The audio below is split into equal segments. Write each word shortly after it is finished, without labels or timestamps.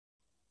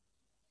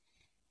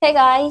Hey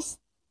guys,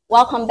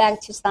 welcome back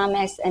to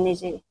StarMax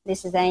Energy.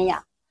 This is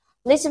Anya.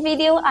 This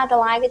video, I'd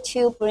like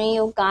to bring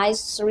you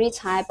guys 3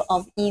 types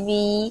of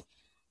EV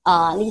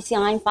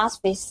lithium-ion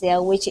phosphate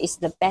cell, which is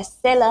the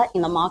best seller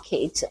in the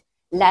market.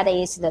 That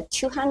is the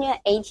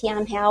 280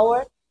 ampere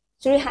hour,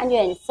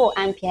 304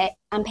 ampere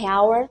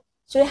hour,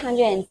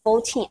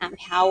 314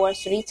 ampere hour,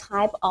 3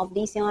 types of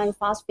lithium-ion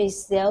phosphate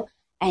cell,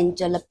 and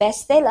the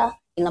best seller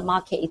in the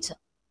market.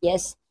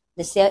 Yes,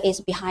 the cell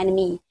is behind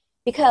me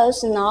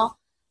because now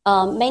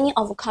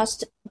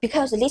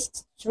because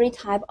these 3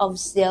 types of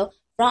cell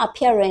from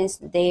appearance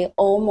they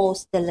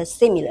almost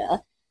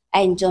similar,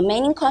 and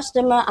many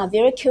customers are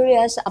very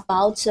curious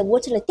about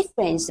what the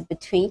difference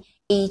between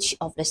each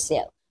of the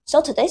cell.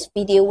 So today's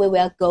video we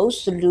will go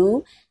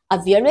through a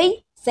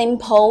very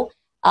simple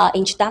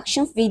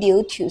introduction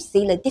video to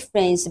see the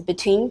difference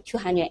between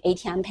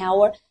 280 ampere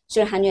hour,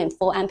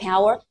 304 ampere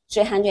hour,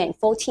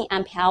 314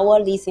 ampere hour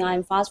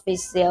lithium-ion phosphate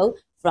cell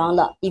from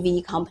the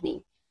EV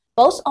company.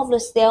 Both of the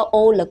cells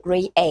all the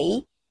grade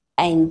A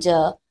and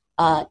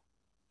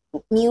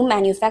new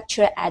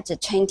manufacturer at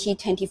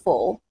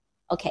 2024.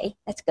 Okay,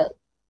 let's go.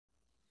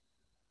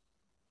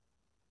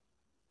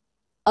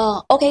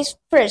 Okay,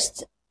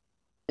 first,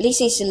 this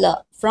is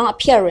the from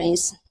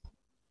appearance.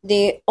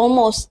 They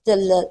almost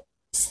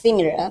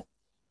similar.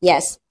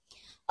 Yes.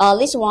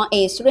 This one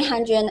is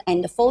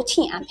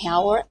 314 ampere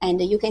hour,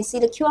 and you can see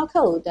the QR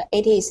code.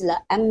 It is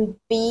the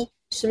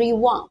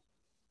MB31.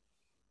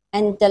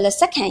 And the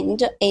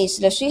second is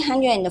the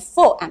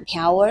 304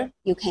 ampere hour.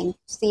 You can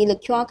see the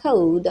QR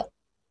code.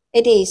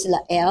 It is the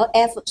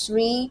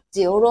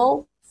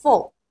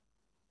LF304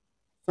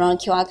 from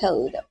QR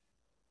code.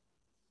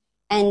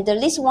 And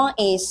this one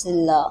is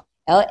the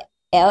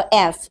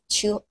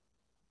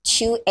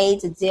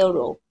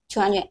LF280,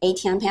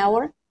 280 ampere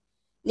hour.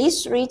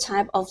 These 3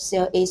 types of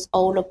cell is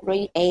all the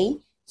grade A.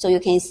 So you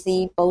can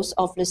see both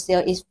of the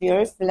cell is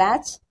very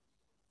flat,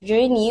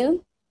 very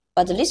new.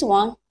 But this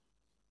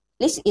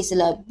is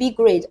the B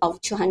grade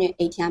of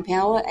 280 ampere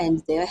hour,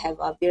 and they have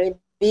a very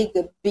big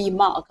B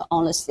mark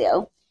on the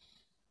cell.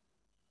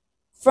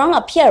 From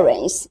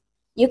appearance,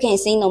 you can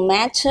see no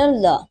matter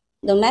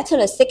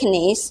the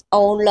thickness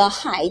or the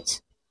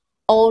height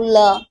or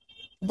the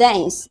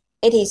length,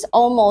 it is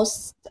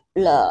almost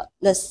the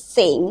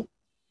same.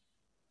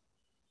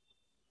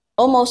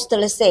 Almost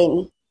the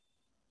same.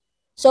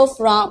 So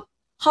from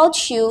how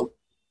to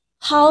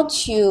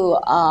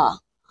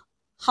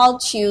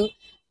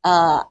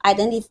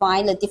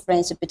identify the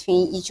difference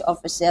between each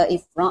of the cell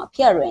is from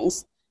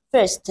appearance.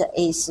 First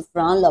is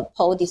from the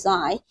pole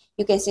design.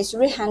 You can see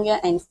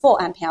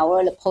 304 ampere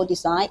hour. The pole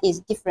design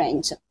is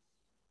different.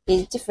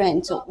 Is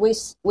different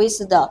with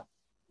the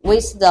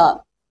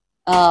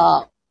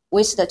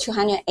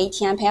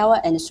 280 ampere hour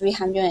and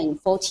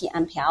 340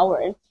 ampere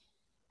hour.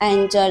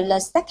 And the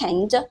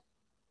second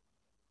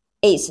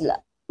is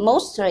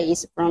mostly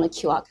is from the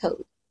QR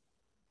code.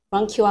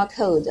 From QR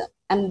code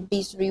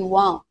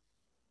MB31.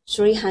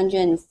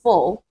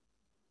 304,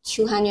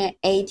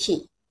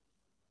 280.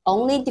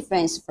 Only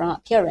difference from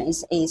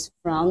appearance is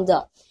from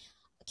the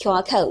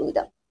QR code.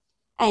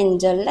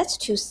 And let's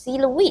see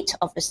the weight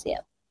of the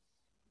cell.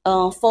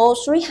 For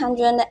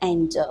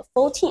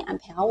 314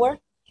 ampere hour,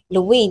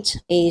 the weight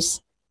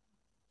is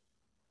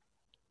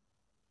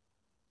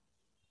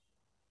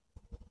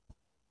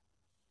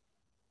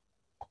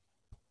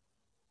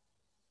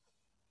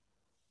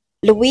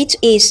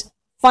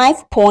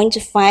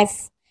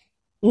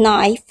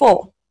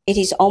 5.594. It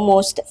is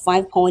almost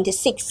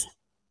 5.6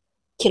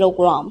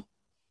 kilogram.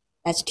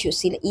 Let's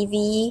see the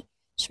EV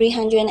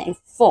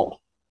 304.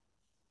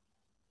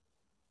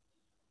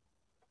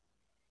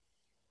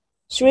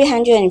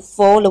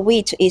 304, the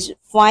weight is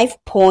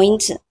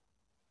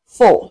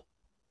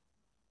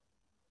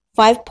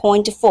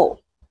 5.4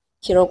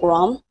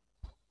 kilogram.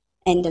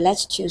 And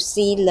let's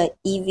see the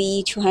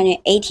EV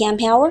 280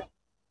 ampere hour.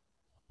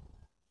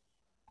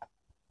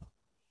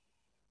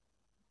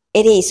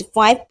 It is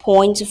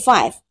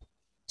 5.5.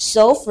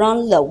 So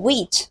from the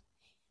weight,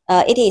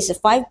 it is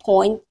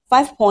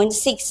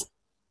 5.6,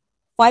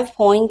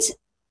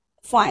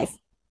 5.5,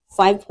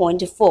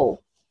 5.4.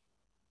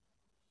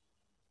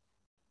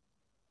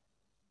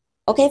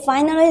 Okay,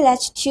 finally,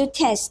 let's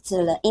test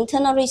the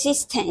internal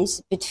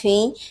resistance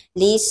between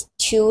those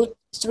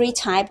 3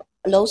 types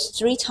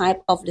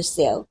of the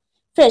cell.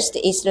 First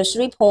is the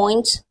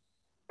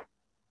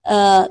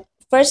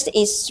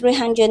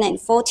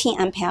 314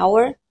 ampere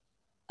hour.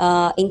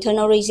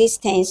 Internal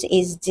resistance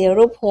is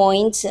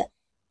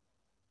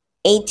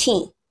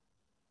 0.18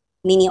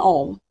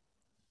 milliohm,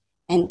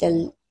 and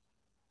the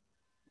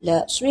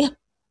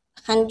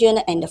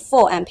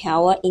 304 ampere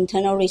hour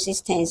internal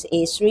resistance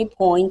is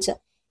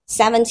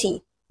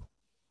 3.70,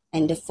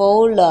 and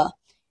for the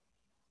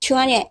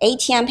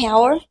 280 ampere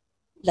hour,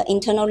 the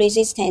internal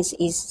resistance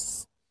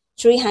is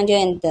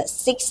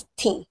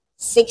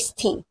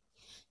 316.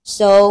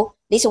 So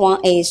this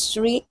one is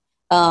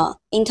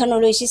internal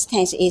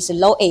resistance is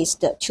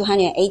lowest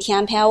 280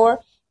 ampere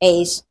hour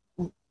is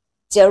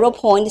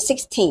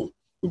 0.16,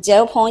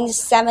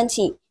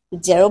 0.70,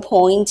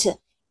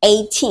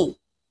 18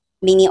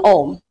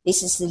 milliohm.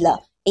 This is the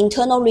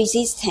internal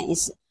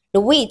resistance. The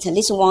weight,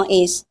 this one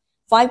is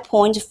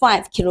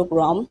 5.5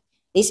 kilogram.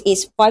 This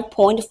is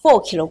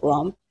 5.4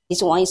 kilogram.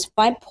 This one is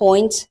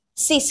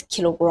 5.6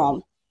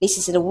 kilogram. This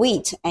is the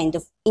weight and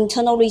the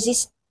internal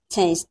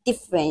resistance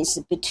difference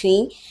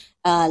between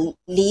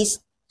these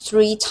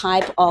three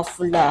types of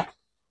the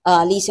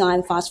lithium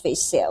iron phosphate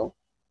cell.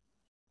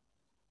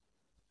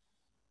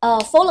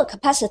 For the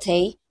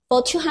capacity,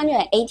 for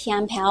 280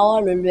 amp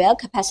hour, the real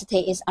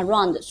capacity is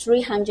around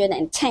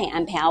 310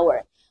 amp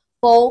hour.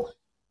 For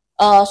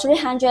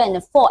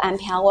 304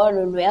 amp hour,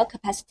 the real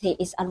capacity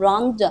is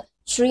around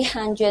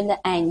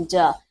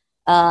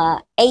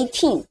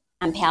 318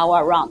 amp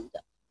hour around.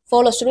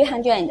 For the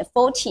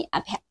 340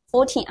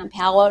 amp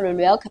hour, the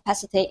real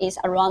capacity is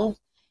above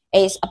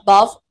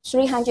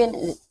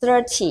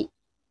 330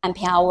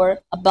 amp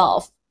hour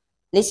above.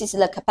 This is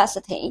the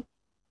capacity.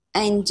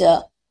 And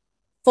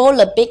for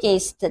the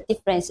biggest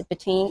difference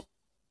between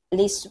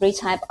these three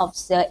types of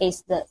cell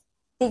is the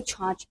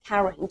discharge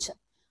current.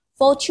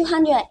 For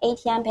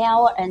 280 amp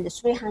hour and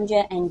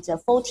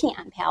 314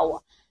 amp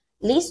hour,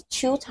 these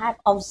two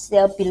types of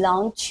cell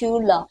belong to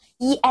the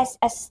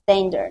ESS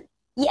standard.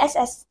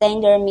 ESS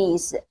standard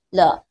means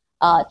the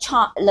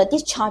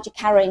discharge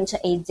current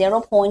is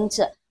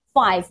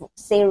 0.5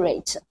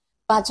 series.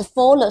 But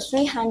for the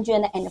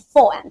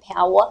 304 amp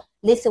hour,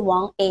 this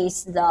one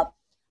is the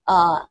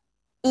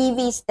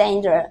EV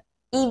standard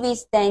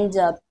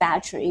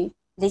battery.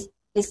 This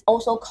is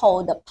also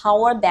called the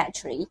power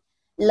battery.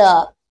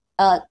 The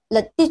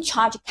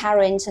discharge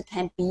current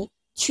can be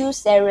 2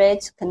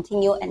 series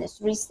continue and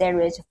 3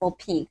 series for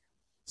peak.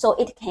 So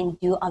it can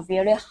do a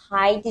very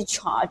high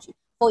discharge.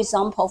 For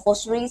example, for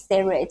 3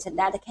 series,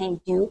 that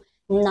can do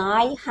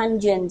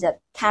 900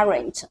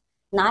 current,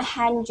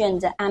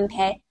 900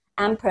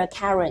 ampere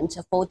current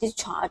for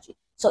discharge.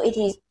 So it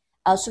is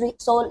the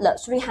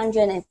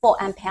 304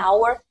 amp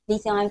hour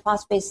lithium iron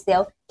phosphate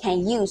cell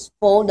can use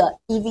for the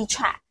EV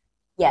track.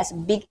 Yes,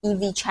 big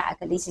EV track.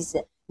 This is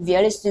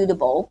very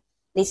suitable.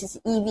 This is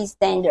EV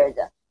standard.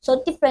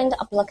 So different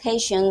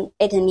application,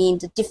 it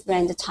needs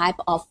different type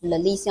of the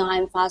lithium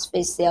iron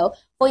phosphate cell.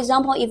 For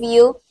example, if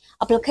your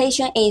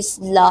application is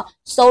the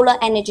solar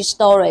energy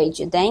storage,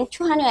 then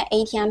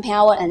 280 amp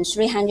hour and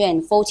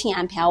 314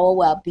 amp hour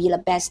will be the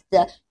best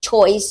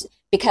choice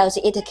because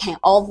it can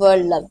offer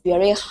the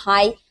very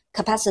high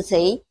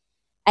capacity.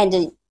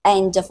 And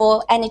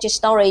for energy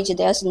storage,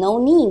 there's no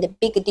need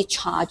big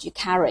discharge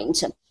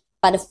current.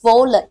 But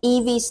for the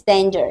EV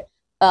standard,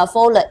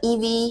 for the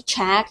EV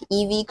track,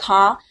 EV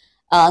car,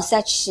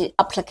 such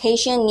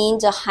application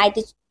needs a high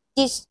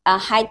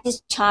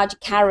discharge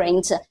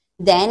current,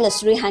 then the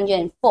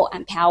 304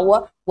 amp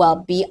hour will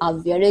be a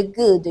very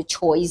good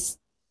choice.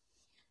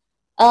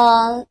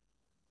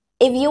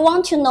 If you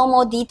want to know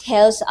more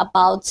details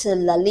about the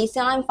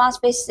lithium iron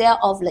phosphate cell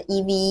of the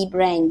EV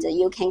brand,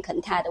 you can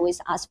contact with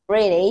us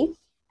freely.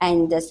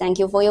 And thank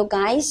you for you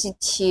guys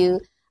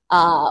to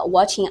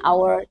watching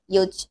our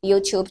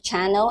YouTube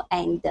channel,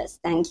 and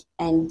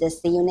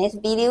see you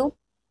next video.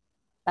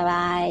 Bye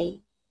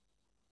bye.